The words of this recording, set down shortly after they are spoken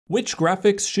Which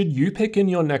graphics should you pick in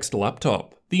your next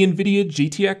laptop? The Nvidia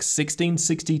GTX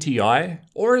 1660 Ti?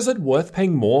 Or is it worth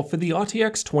paying more for the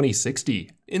RTX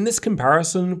 2060? In this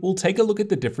comparison, we'll take a look at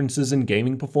the differences in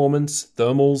gaming performance,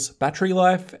 thermals, battery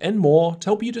life, and more to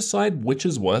help you decide which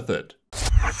is worth it.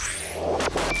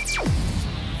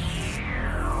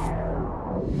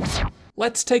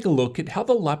 Let's take a look at how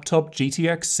the laptop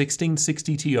GTX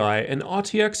 1660 Ti and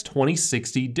RTX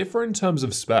 2060 differ in terms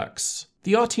of specs.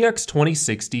 The RTX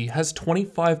 2060 has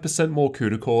 25% more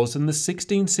CUDA cores than the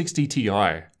 1660 Ti.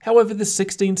 However, the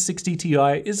 1660 Ti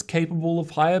is capable of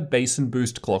higher base and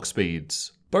boost clock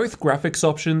speeds. Both graphics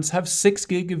options have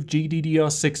 6GB of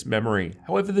GDDR6 memory,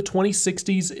 however the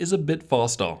 2060's is a bit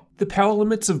faster. The power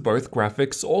limits of both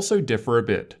graphics also differ a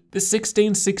bit. The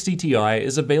 1660 Ti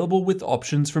is available with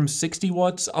options from 60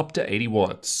 watts up to 80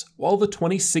 watts, while the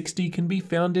 2060 can be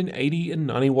found in 80 and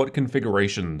 90 watt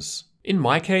configurations. In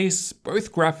my case,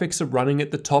 both graphics are running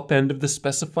at the top end of the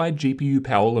specified GPU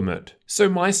power limit. So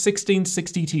my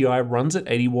 1660 Ti runs at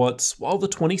 80 watts, while the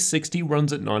 2060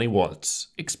 runs at 90 watts.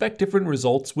 Expect different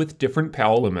results with different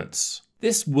power limits.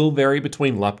 This will vary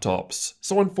between laptops,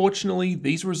 so unfortunately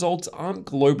these results aren't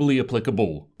globally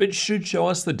applicable, but should show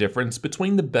us the difference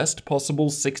between the best possible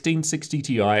 1660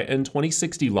 Ti and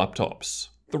 2060 laptops.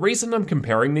 The reason I'm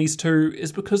comparing these two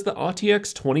is because the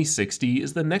RTX 2060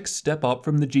 is the next step up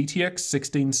from the GTX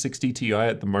 1660 Ti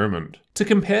at the moment. To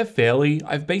compare fairly,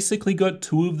 I've basically got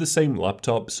two of the same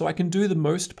laptop so I can do the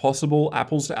most possible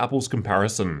apples to apples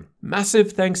comparison.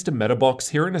 Massive thanks to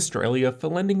Metabox here in Australia for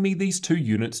lending me these two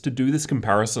units to do this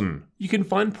comparison. You can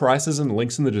find prices and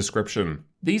links in the description.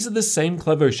 These are the same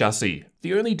Clevo chassis.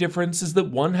 The only difference is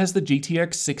that one has the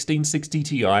GTX 1660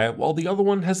 Ti while the other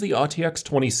one has the RTX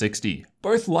 2060.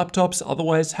 Both laptops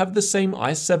otherwise have the same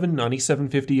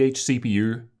i7-9750H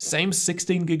CPU, same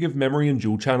 16GB of memory and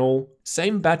dual channel,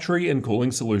 same battery and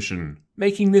cooling solution,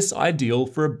 making this ideal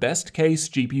for a best case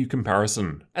GPU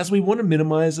comparison, as we want to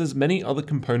minimize as many other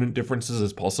component differences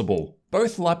as possible.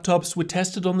 Both laptops were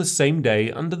tested on the same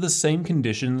day under the same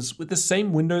conditions with the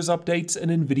same Windows updates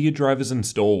and Nvidia drivers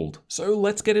installed, so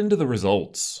let's get into the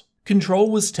results. Control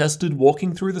was tested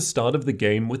walking through the start of the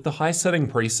game with the high setting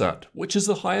preset, which is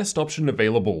the highest option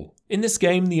available. In this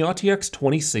game, the RTX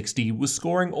 2060 was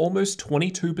scoring almost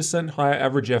 22% higher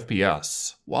average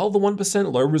FPS, while the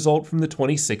 1% low result from the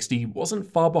 2060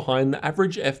 wasn't far behind the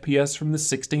average FPS from the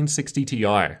 1660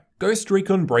 Ti. Ghost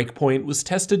Recon Breakpoint was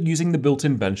tested using the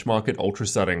built-in benchmark at ultra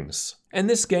settings, and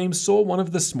this game saw one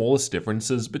of the smallest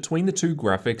differences between the two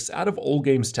graphics out of all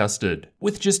games tested,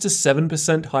 with just a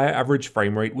 7% higher average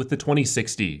frame rate with the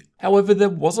 2060. However, there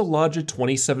was a larger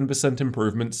 27%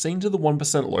 improvement seen to the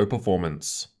 1% low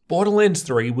performance. Borderlands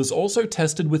 3 was also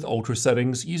tested with ultra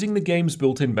settings using the game's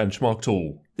built-in benchmark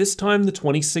tool. This time the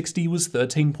 2060 was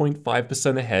 13.5%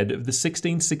 ahead of the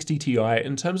 1660 Ti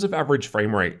in terms of average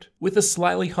frame rate, with a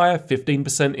slightly higher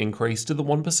 15% increase to the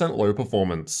 1% low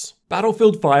performance.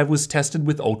 Battlefield 5 was tested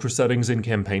with ultra settings in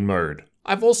campaign mode.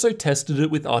 I've also tested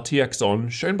it with RTX on,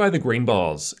 shown by the green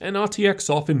bars, and RTX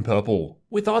off in purple.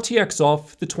 With RTX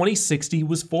off, the 2060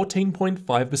 was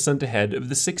 14.5% ahead of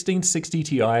the 1660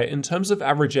 Ti in terms of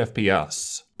average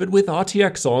FPS. But with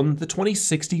RTX on, the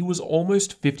 2060 was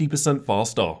almost 50%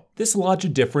 faster. This larger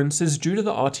difference is due to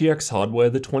the RTX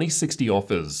hardware the 2060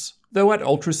 offers. Though at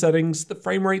ultra settings, the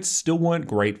frame rates still weren't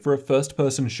great for a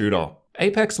first-person shooter.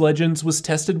 Apex Legends was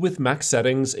tested with max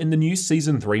settings in the new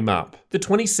Season 3 map. The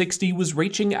 2060 was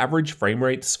reaching average frame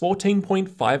rates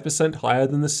 14.5% higher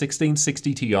than the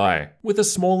 1660 Ti, with a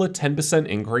smaller 10%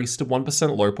 increase to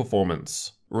 1% low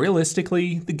performance.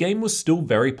 Realistically, the game was still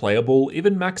very playable,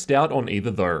 even maxed out on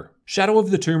either though. Shadow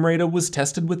of the Tomb Raider was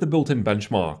tested with the built-in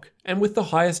benchmark, and with the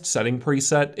highest setting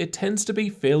preset, it tends to be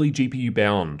fairly GPU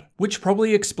bound, which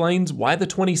probably explains why the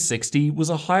 2060 was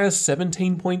a higher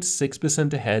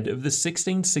 17.6% ahead of the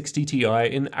 1660 Ti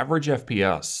in average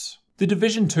FPS. The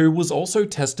Division 2 was also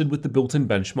tested with the built-in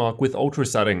benchmark with ultra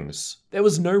settings. There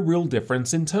was no real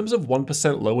difference in terms of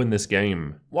 1% low in this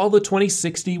game, while the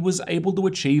 2060 was able to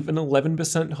achieve an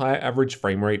 11% higher average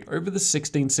frame rate over the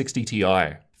 1660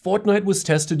 Ti. Fortnite was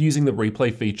tested using the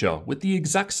replay feature, with the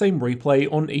exact same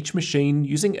replay on each machine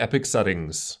using epic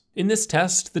settings. In this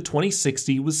test, the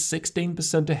 2060 was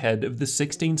 16% ahead of the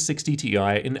 1660 Ti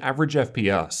in average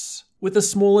FPS, with a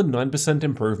smaller 9%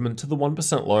 improvement to the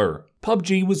 1% low.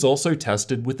 PUBG was also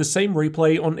tested with the same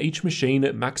replay on each machine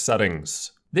at max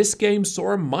settings. This game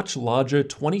saw a much larger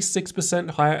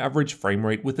 26% higher average frame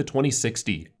rate with the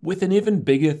 2060, with an even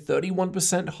bigger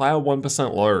 31% higher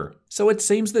 1% low. So it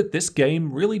seems that this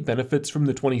game really benefits from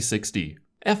the 2060.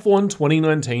 F1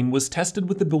 2019 was tested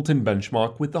with the built-in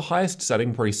benchmark with the highest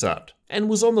setting preset, and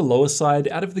was on the lower side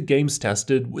out of the games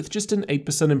tested with just an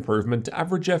 8% improvement to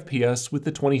average FPS with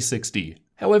the 2060.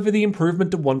 However, the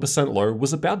improvement to 1% low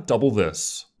was about double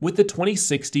this, with the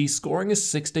 2060 scoring a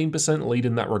 16% lead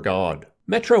in that regard.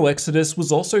 Metro Exodus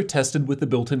was also tested with the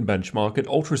built-in benchmark at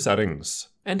ultra settings,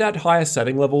 and at higher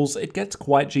setting levels it gets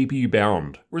quite GPU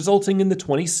bound, resulting in the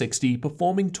 2060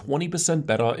 performing 20%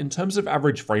 better in terms of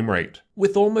average frame rate,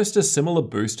 with almost a similar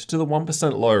boost to the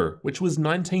 1% low, which was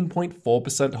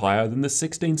 19.4% higher than the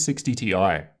 1660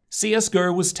 Ti.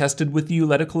 CSGO was tested with the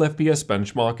Euletical FPS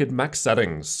benchmark at max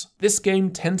settings. This game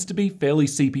tends to be fairly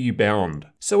CPU bound,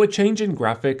 so a change in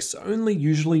graphics only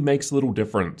usually makes little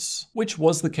difference, which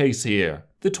was the case here.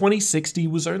 The 2060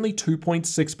 was only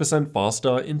 2.6%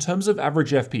 faster in terms of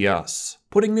average FPS,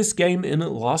 putting this game in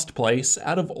last place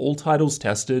out of all titles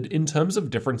tested in terms of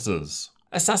differences.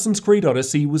 Assassin's Creed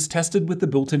Odyssey was tested with the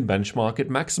built-in benchmark at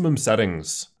maximum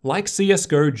settings. Like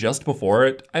CSGO just before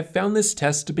it, I've found this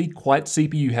test to be quite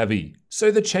CPU heavy, so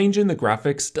the change in the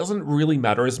graphics doesn't really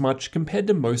matter as much compared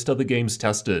to most other games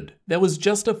tested. There was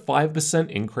just a 5%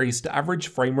 increase to average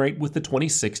frame rate with the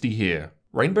 2060 here.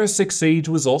 Rainbow Six Siege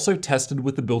was also tested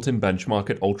with the built-in benchmark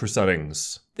at ultra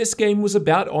settings. This game was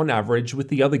about on average with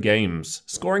the other games,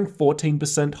 scoring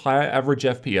 14% higher average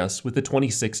FPS with the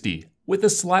 2060, with a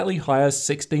slightly higher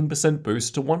 16%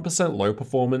 boost to 1% low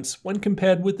performance when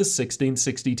compared with the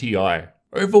 1660 Ti.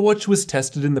 Overwatch was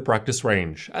tested in the practice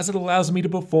range, as it allows me to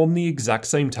perform the exact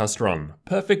same test run,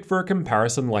 perfect for a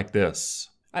comparison like this.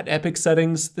 At epic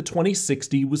settings, the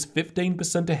 2060 was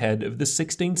 15% ahead of the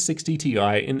 1660 Ti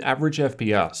in average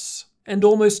FPS, and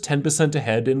almost 10%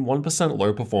 ahead in 1%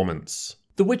 low performance.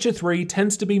 The Witcher 3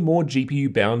 tends to be more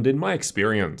GPU bound in my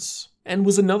experience, and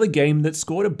was another game that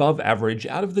scored above average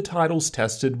out of the titles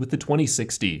tested with the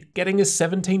 2060, getting a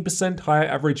 17% higher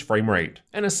average frame rate,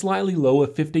 and a slightly lower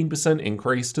 15%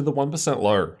 increase to the 1%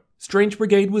 low. Strange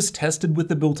Brigade was tested with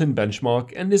the built-in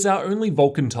benchmark and is our only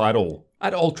Vulkan title.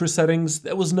 At ultra settings,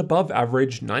 there was an above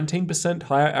average 19%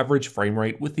 higher average frame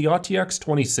rate with the RTX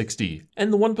 2060,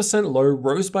 and the 1% low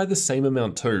rose by the same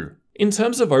amount too. In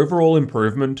terms of overall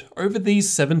improvement, over these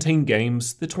 17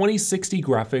 games, the 2060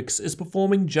 graphics is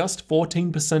performing just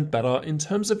 14% better in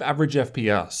terms of average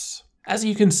FPS. As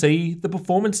you can see, the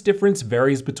performance difference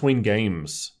varies between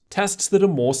games. Tests that are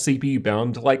more CPU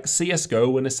bound like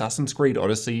CSGO and Assassin's Creed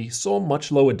Odyssey saw much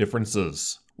lower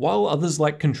differences, while others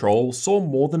like Control saw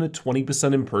more than a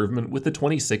 20% improvement with the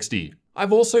 2060.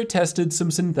 I've also tested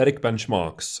some synthetic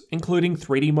benchmarks, including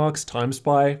 3D Mark's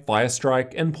TimeSpy,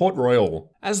 Firestrike, and Port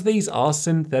Royal. As these are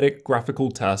synthetic graphical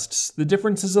tests, the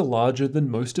differences are larger than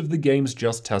most of the games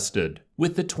just tested,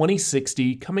 with the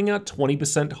 2060 coming out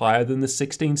 20% higher than the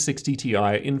 1660 Ti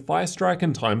in Firestrike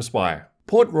and TimeSpy.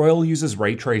 Port Royal uses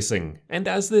ray tracing, and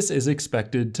as this is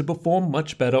expected to perform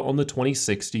much better on the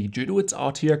 2060 due to its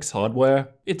RTX hardware,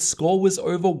 its score was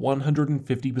over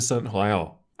 150% higher.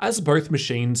 As both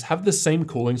machines have the same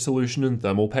cooling solution and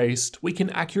thermal paste, we can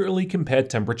accurately compare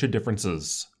temperature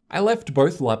differences. I left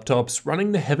both laptops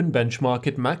running the Heaven benchmark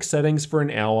at max settings for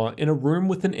an hour in a room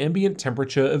with an ambient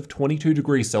temperature of 22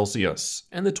 degrees Celsius,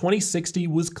 and the 2060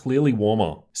 was clearly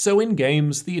warmer. So in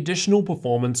games, the additional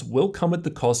performance will come at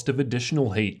the cost of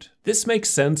additional heat. This makes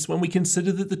sense when we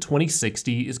consider that the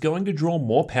 2060 is going to draw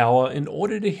more power in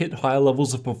order to hit higher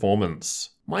levels of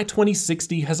performance. My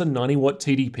 2060 has a 90W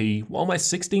TDP, while my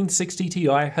 1660 Ti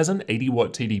has an 80W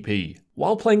TDP.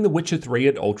 While playing The Witcher 3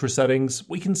 at ultra settings,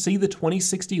 we can see the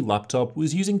 2060 laptop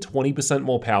was using 20%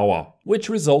 more power, which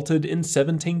resulted in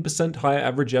 17% higher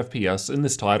average FPS in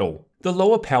this title. The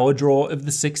lower power draw of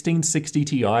the 1660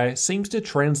 Ti seems to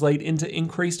translate into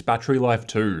increased battery life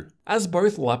too. As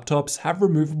both laptops have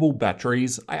removable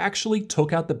batteries, I actually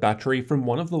took out the battery from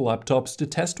one of the laptops to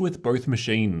test with both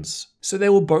machines. So they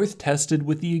were both tested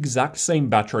with the exact same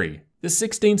battery. The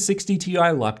 1660 Ti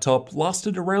laptop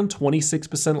lasted around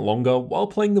 26% longer while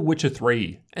playing The Witcher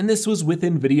 3, and this was with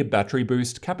Nvidia battery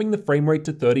boost capping the frame rate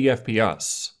to 30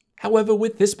 FPS. However,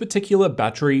 with this particular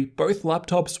battery, both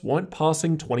laptops weren't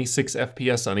passing 26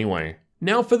 FPS anyway.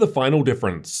 Now for the final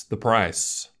difference, the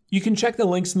price. You can check the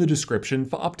links in the description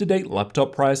for up-to-date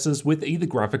laptop prices with either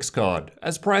graphics card,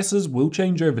 as prices will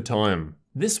change over time.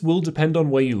 This will depend on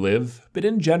where you live, but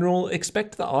in general,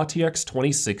 expect the RTX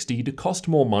 2060 to cost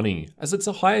more money, as it's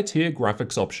a higher tier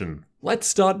graphics option. Let's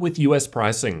start with US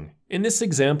pricing. In this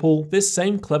example, this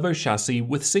same Clevo chassis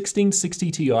with 1660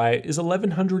 Ti is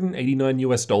 $1,189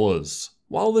 US,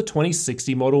 while the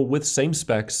 2060 model with same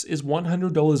specs is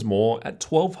 $100 more at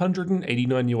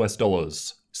 $1,289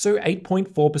 US. So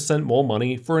 8.4% more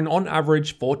money for an on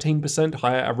average 14%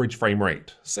 higher average frame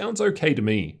rate. Sounds okay to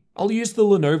me. I'll use the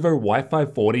Lenovo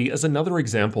Y540 as another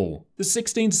example. The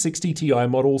 1660 Ti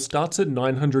model starts at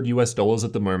 $900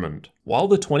 at the moment, while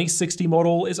the 2060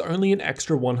 model is only an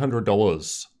extra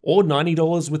 $100, or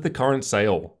 $90 with the current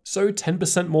sale, so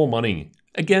 10% more money.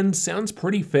 Again, sounds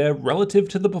pretty fair relative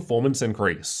to the performance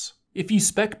increase. If you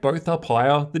spec both up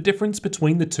higher, the difference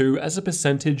between the two as a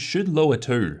percentage should lower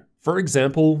too. For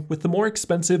example, with the more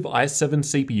expensive i7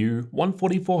 CPU,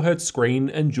 144Hz screen,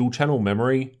 and dual-channel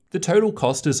memory, the total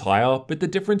cost is higher, but the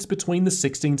difference between the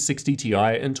 1660 Ti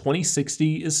and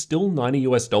 2060 is still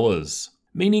 $90,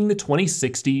 meaning the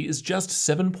 2060 is just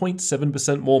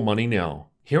 7.7% more money now.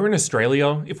 Here in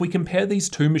Australia, if we compare these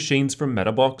two machines from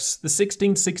Metabox, the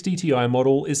 1660 Ti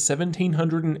model is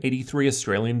 1,783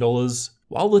 Australian dollars,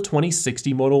 while the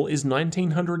 2060 model is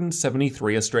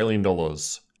 1,973 Australian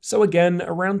dollars. So again,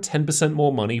 around 10%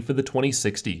 more money for the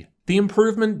 2060. The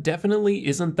improvement definitely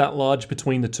isn't that large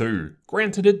between the two.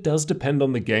 Granted, it does depend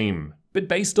on the game, but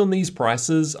based on these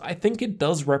prices, I think it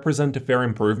does represent a fair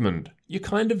improvement. You're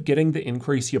kind of getting the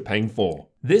increase you're paying for.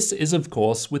 This is of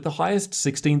course with the highest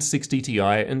 1660 Ti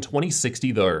and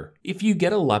 2060 though. If you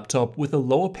get a laptop with a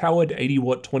lower powered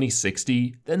 80W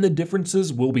 2060, then the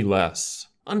differences will be less.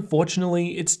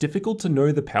 Unfortunately, it's difficult to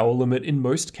know the power limit in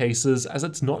most cases as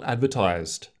it's not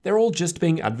advertised. They're all just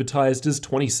being advertised as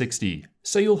 2060,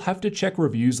 so you'll have to check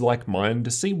reviews like mine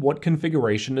to see what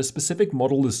configuration a specific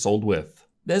model is sold with.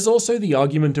 There's also the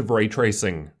argument of ray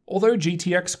tracing. Although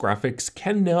GTX graphics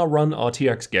can now run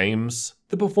RTX games,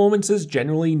 the performance is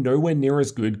generally nowhere near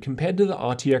as good compared to the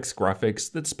RTX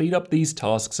graphics that speed up these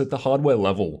tasks at the hardware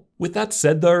level. With that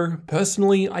said though,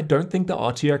 personally I don't think the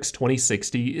RTX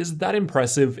 2060 is that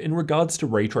impressive in regards to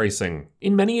ray tracing.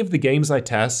 In many of the games I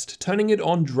test, turning it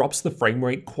on drops the frame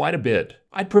rate quite a bit.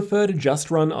 I'd prefer to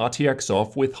just run RTX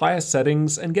off with higher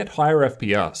settings and get higher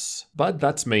FPS, but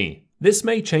that's me. This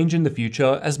may change in the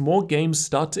future as more games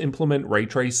start to implement ray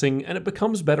tracing and it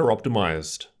becomes better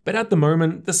optimized. But at the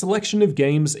moment, the selection of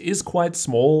games is quite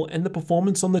small and the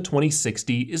performance on the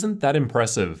 2060 isn't that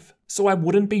impressive. So I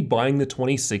wouldn't be buying the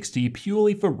 2060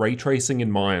 purely for ray tracing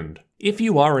in mind. If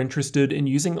you are interested in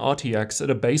using RTX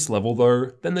at a base level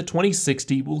though, then the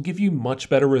 2060 will give you much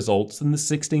better results than the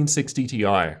 1660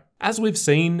 Ti. As we've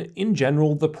seen, in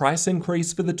general, the price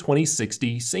increase for the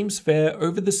 2060 seems fair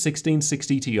over the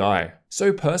 1660 Ti.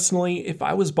 So personally, if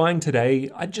I was buying today,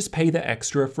 I'd just pay the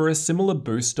extra for a similar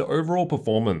boost to overall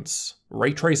performance,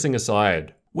 ray tracing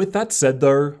aside. With that said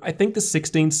though, I think the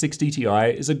 1660 Ti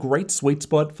is a great sweet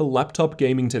spot for laptop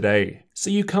gaming today, so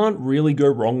you can't really go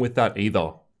wrong with that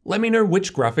either. Let me know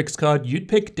which graphics card you'd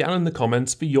pick down in the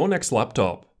comments for your next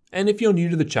laptop. And if you're new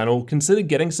to the channel, consider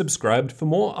getting subscribed for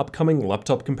more upcoming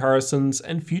laptop comparisons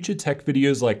and future tech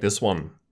videos like this one.